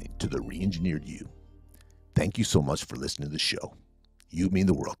been listening to The Re-Engineered You. Thank you so much for listening to the show. You mean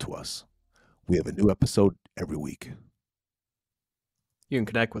the world to us. We have a new episode every week. You can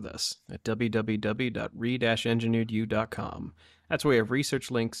connect with us at www.re-engineeredyou.com. That's where we have research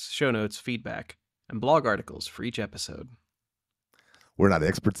links, show notes, feedback, and blog articles for each episode. We're not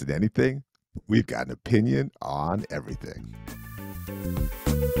experts in anything. We've got an opinion on everything.